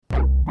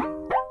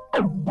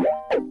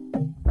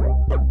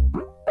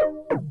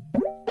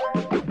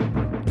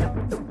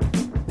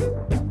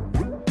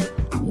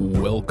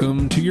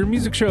Welcome to your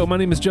music show. My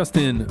name is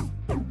Justin.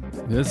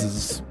 This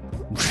is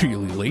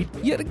really late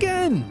yet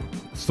again.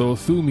 So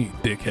sue me,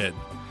 dickhead.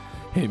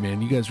 Hey man,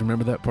 you guys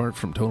remember that part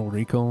from Total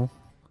Recall?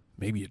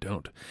 Maybe you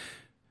don't.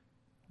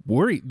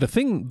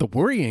 The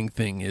worrying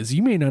thing is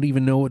you may not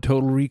even know what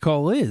Total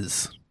Recall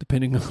is,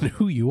 depending on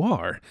who you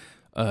are.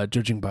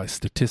 Judging by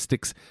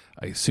statistics,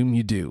 I assume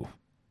you do.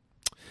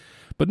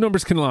 But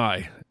numbers can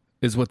lie,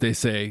 is what they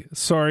say.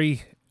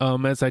 Sorry,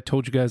 as I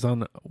told you guys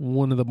on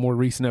one of the more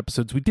recent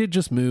episodes, we did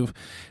just move,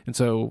 and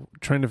so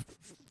trying to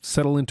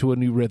settle into a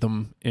new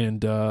rhythm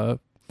and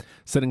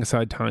setting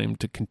aside time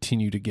to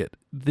continue to get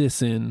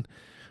this in.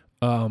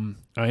 I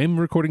am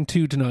recording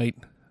 2 tonight.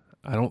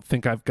 I don't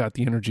think I've got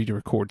the energy to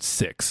record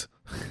 6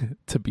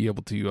 to be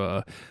able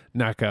to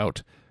knock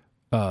out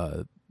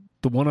the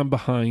one I'm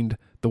behind,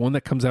 the one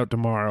that comes out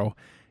tomorrow,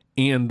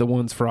 and the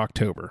ones for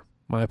October.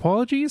 My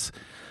apologies.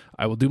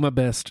 I will do my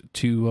best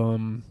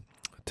to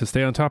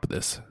stay on top of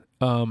this.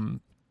 I'm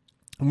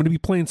going to be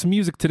playing some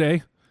music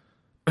today.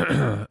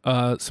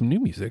 Some new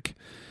music.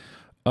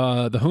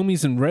 The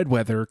homies in Red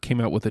Weather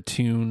came out with a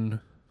tune,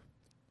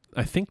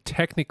 I think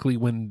technically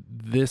when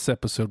this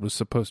episode was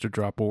supposed to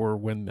drop or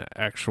when the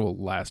actual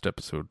last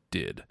episode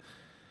did.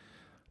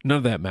 None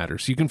of that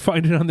matters. You can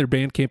find it on their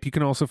Bandcamp. You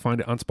can also find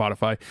it on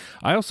Spotify.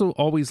 I also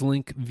always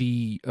link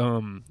the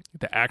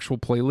actual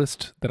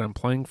playlist that I'm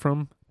playing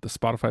from, the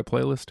Spotify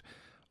playlist.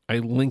 I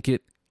link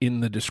it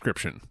in the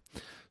description.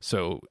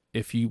 So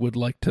if you would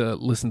like to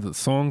listen to the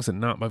songs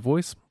and not my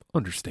voice,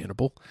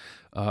 understandable.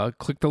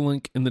 Click the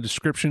link in the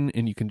description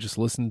and you can just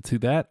listen to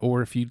that.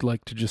 Or if you'd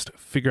like to just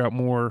figure out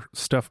more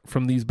stuff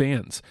from these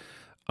bands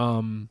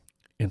and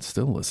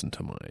still listen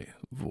to my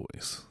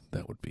voice,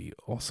 that would be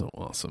also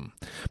awesome.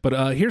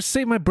 But here's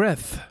Save My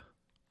Breath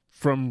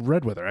from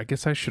Red Weather. I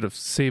guess I should have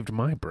saved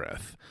my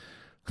breath.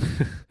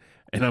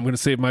 And I'm going to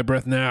save my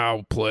breath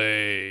now.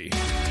 Play.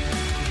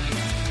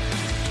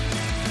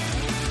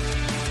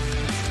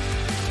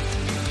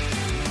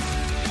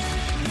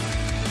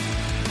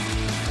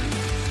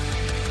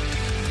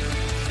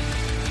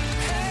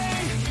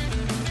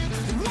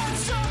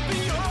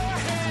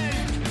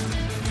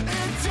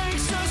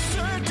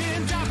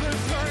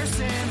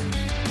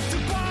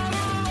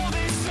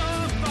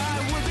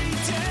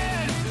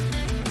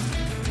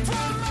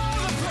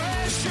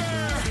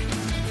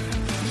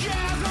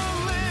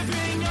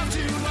 Living up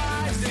to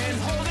lies and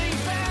holding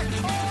back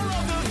all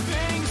of the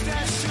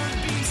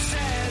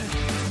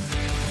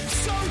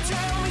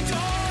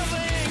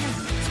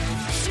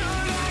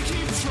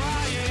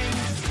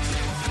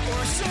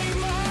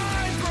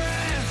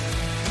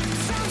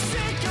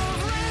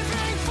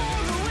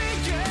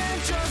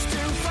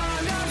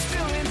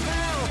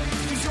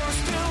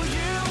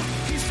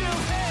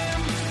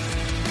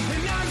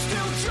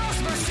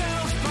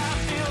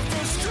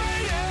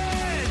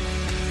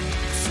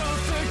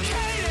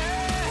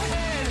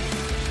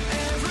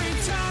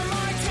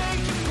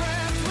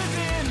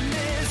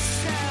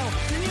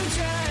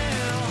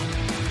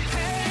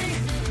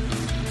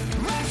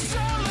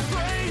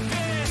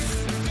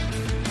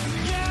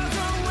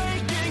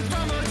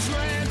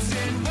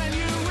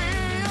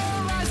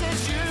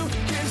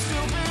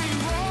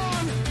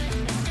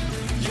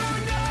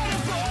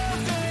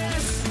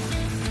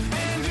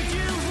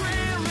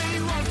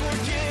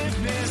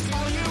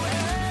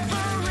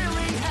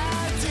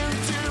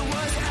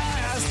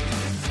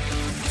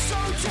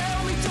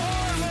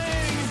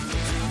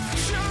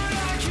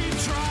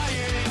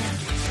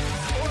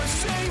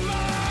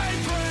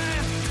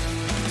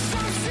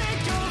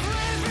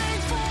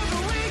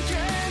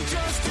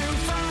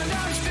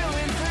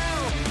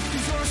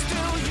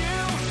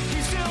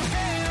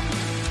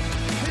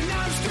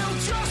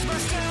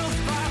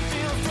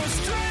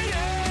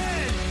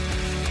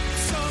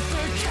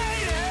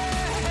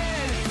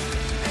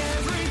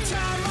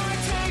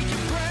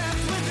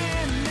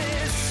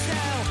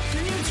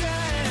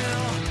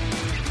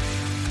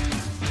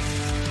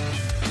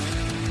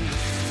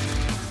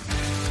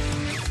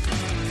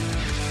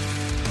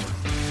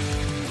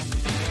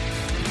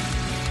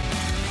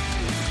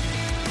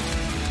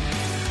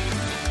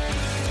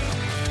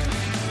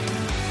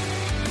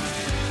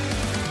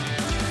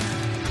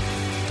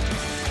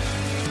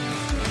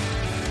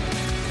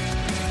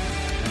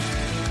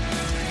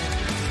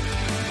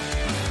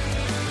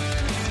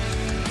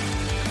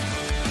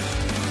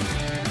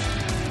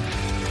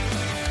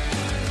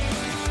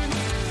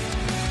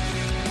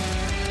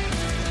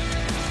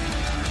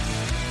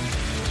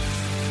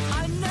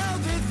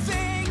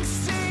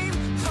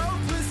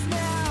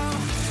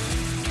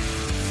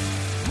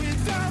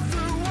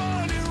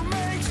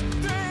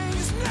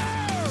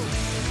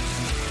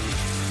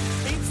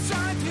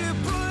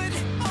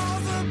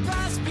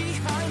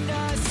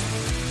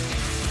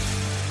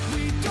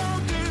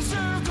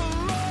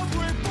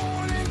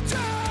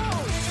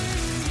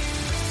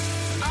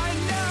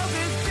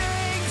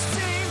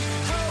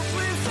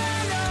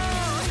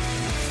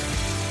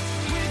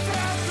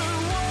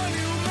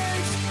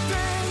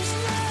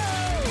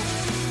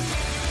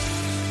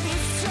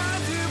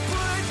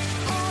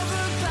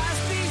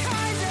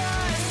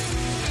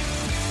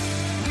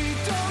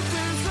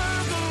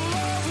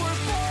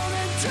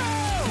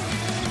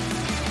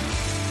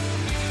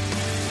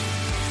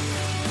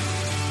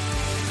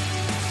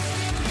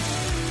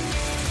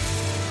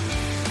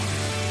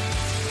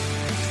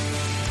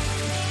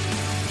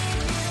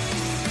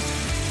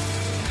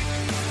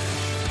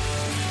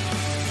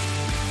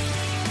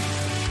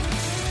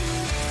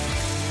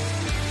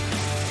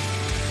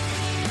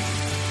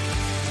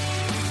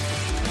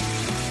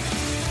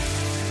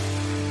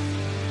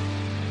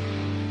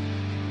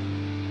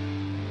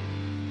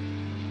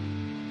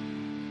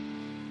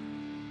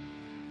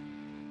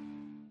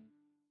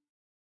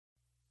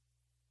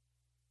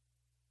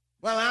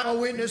Well, I'm a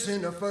witness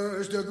in the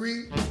first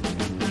degree.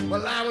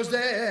 Well, I was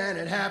there and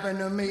it happened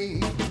to me.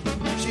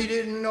 She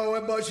didn't know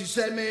it, but she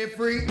set me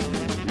free.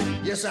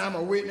 Yes, I'm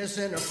a witness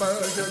in the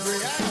first degree.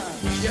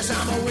 Yes,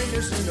 I'm a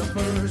witness in the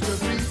first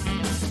degree.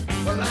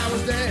 Well, I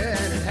was there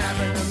and it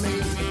happened to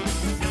me.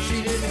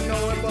 She didn't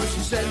know it, but she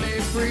set me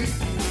free.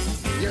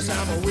 Yes,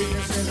 I'm a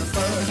witness in the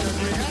first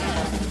degree.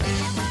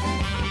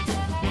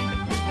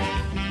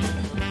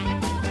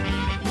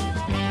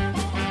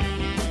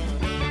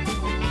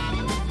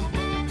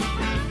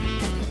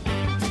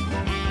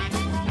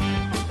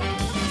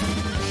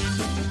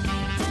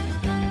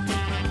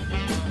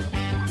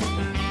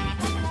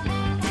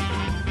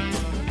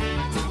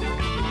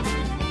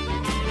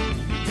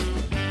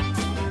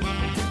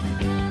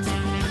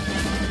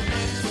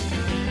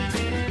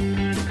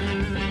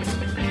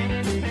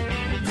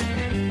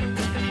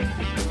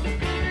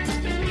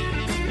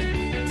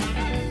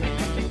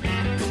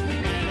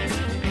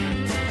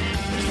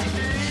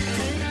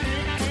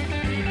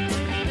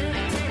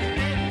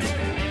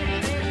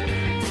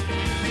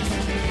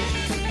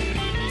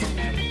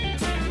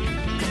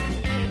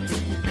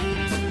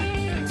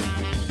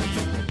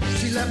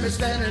 Me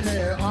standing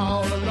there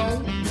all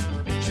alone.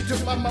 She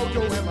took my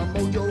mojo and my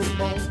mojo's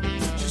bone.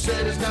 She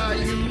said it's not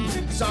you,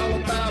 it's all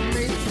about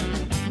me.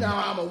 Now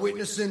I'm a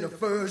witness in the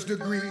first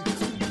degree.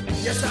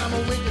 Yes, I'm a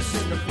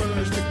witness in the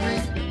first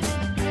degree.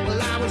 Well,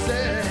 I was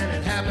there and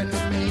it happened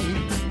to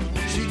me.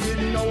 She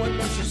didn't know it,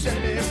 but she set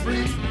me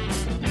free.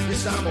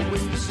 Yes, I'm a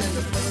witness in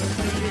the first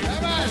degree. How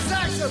about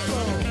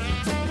saxophone?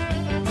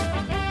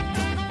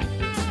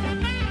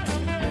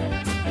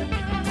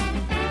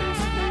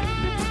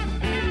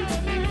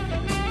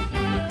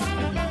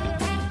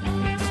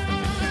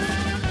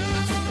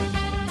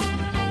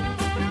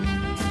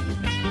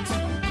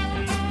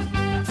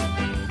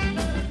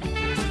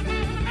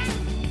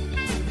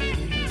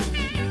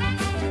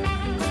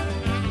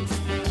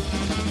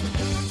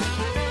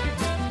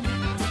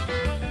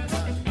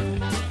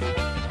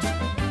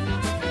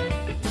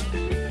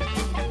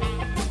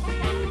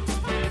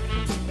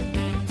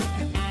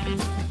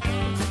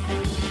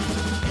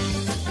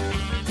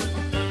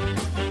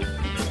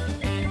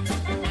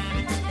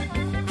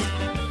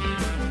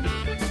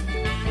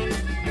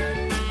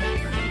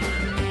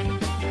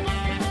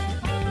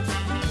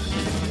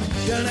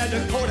 Down at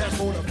the courthouse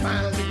for the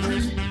final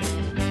degree.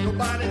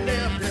 Nobody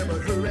left there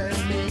but her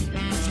and me.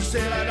 She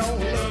said, I don't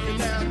love you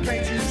now,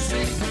 can't you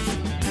see?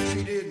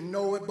 She didn't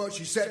know it, but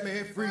she set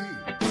me free.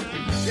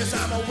 Yes,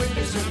 I'm a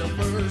witness in the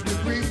first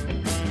degree.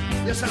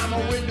 Yes, I'm a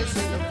witness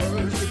in the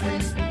first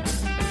degree.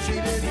 She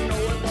didn't know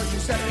it, but she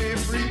set me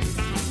free.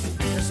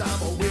 Yes,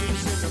 I'm a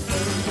witness in the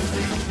first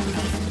degree.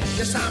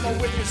 Yes, I'm a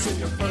witness in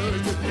the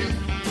first degree.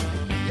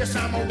 Yes,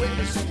 I'm a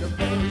witness in the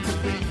first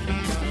degree.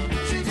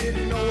 She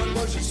didn't know it,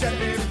 but she set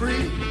me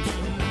free.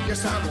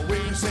 Yes, I'm a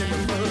witness in the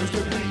first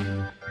degree.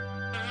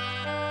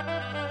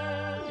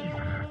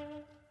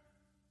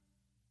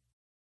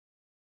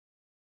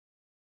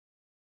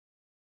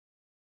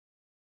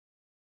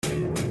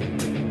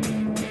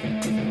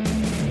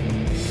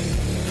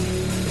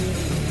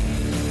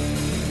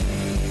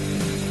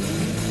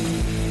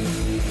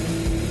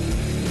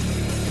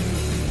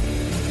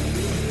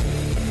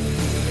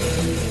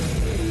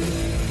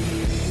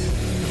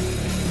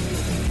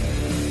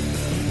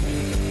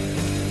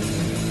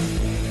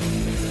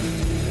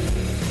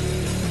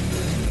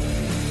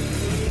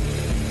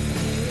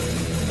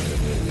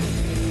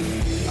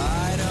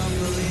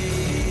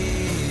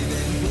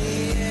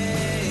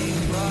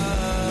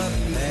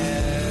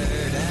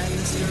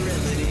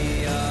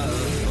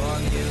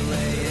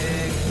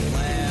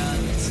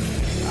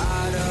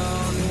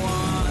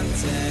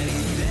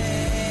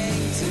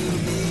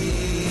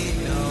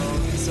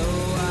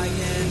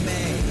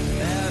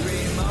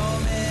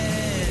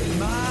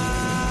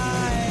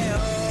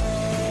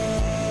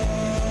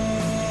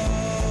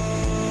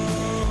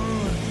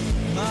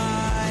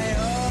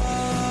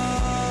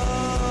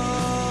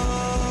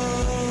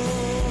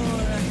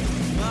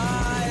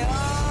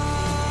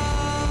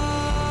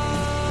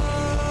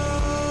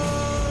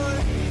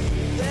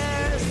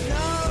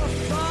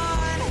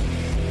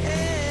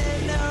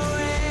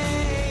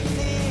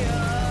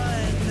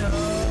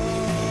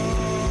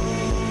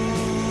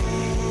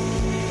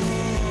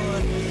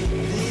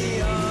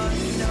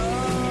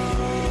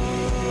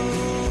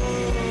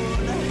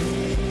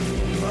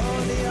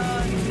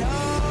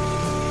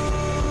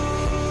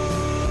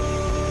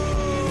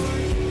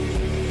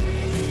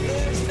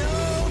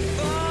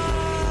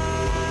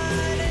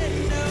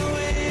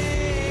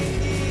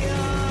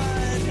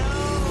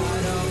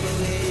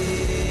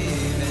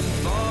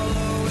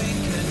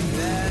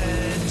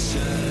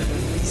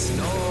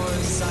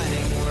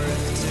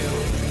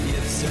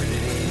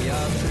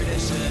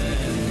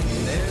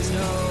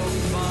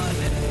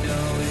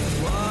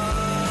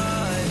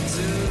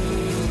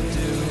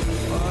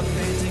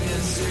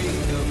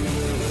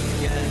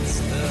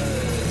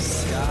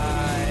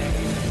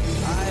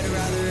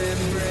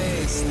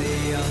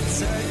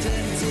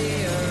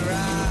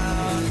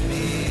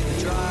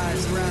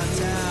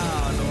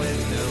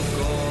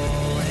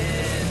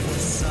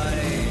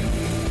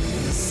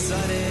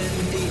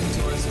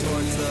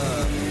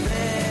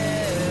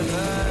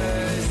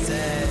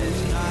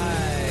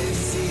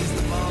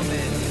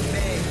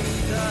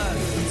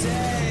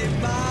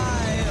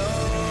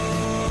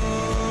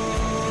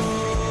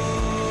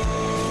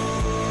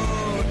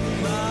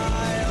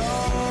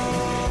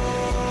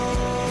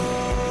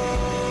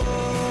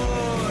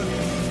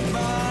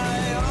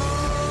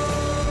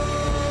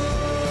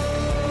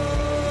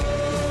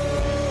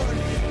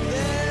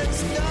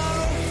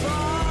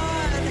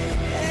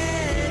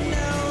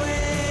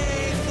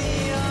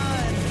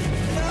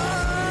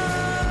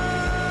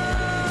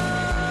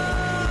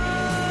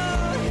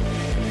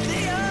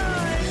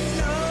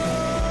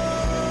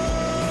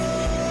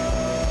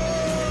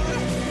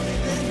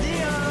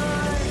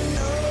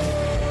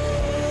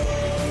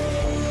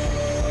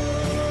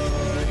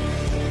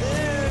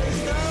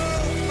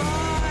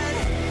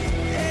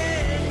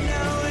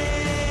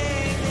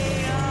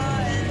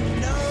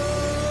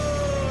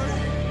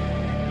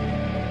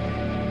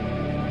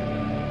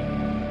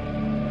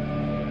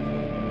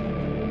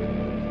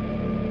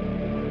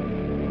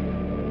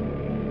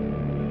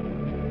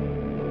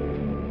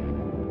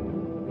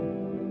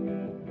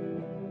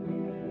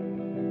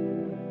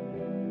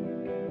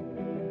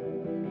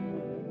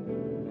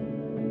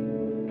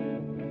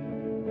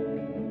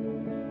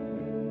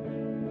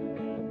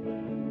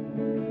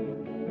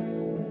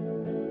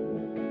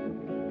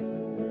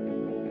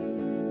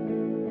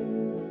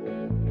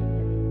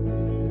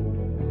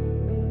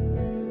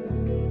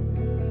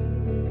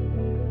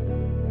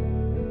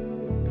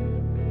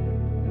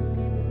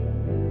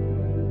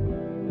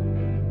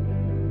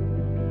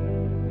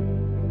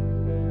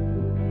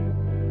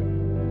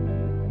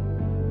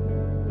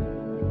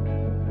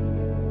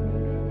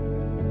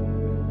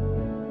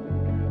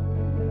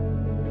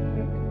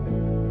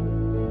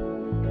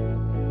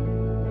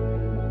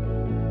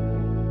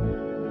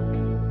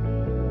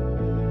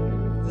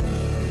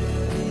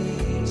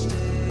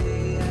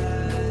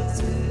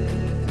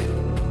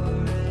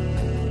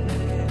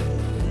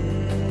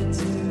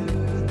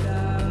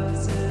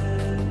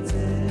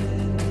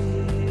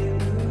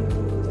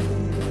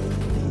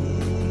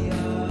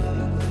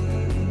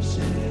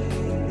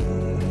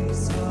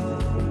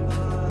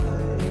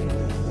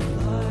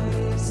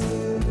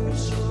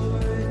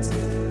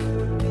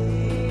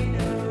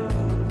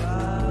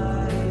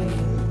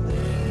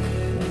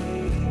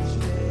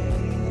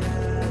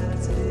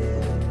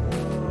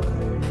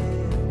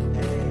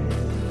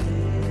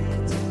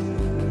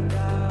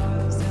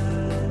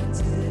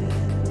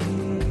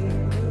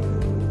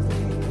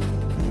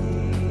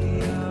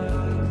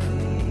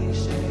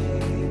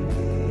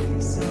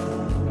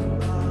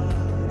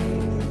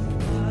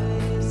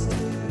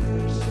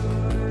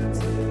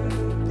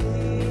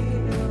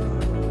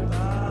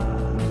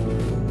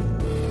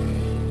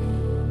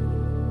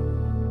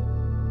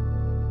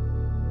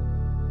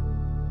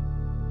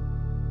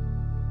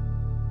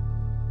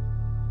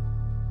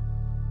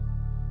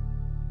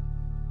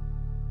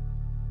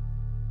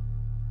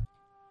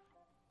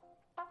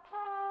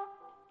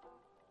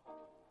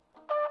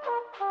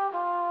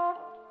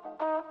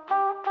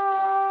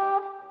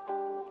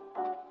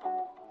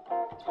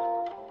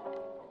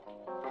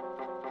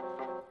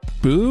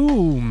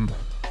 Boom!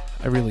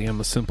 I really am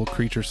a simple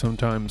creature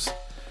sometimes.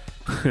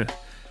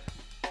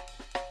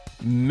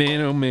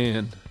 Man, oh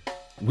man.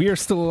 We Are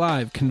Still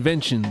Alive,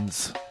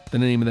 Conventions, the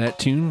name of that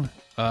tune,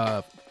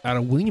 out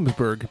of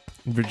Williamsburg,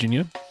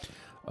 Virginia.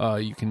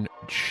 You can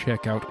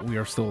check out We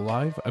Are Still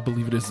Alive. I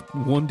believe it is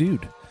one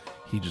dude.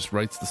 He just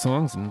writes the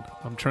songs, and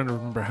I'm trying to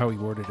remember how he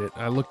worded it.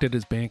 I looked at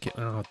his Bandcamp.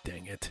 Oh,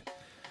 dang it.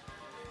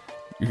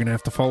 You're going to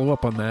have to follow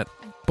up on that.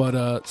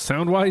 But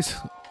sound-wise,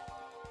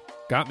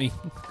 got me.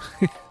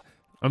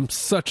 I'm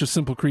such a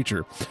simple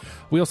creature.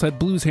 We also had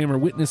Blues Hammer,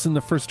 Witness in the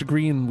First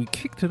Degree, and we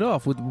kicked it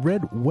off with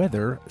Red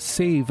Weather,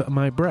 Save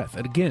My Breath.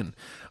 And again,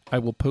 I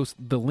will post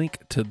the link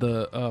to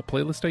the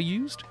playlist I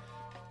used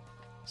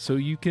so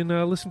you can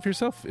listen for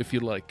yourself if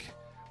you'd like.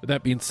 With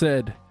that being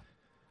said,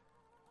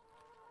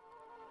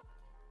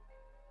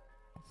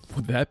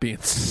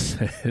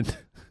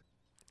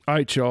 all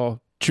right,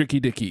 y'all, Tricky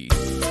Dicky.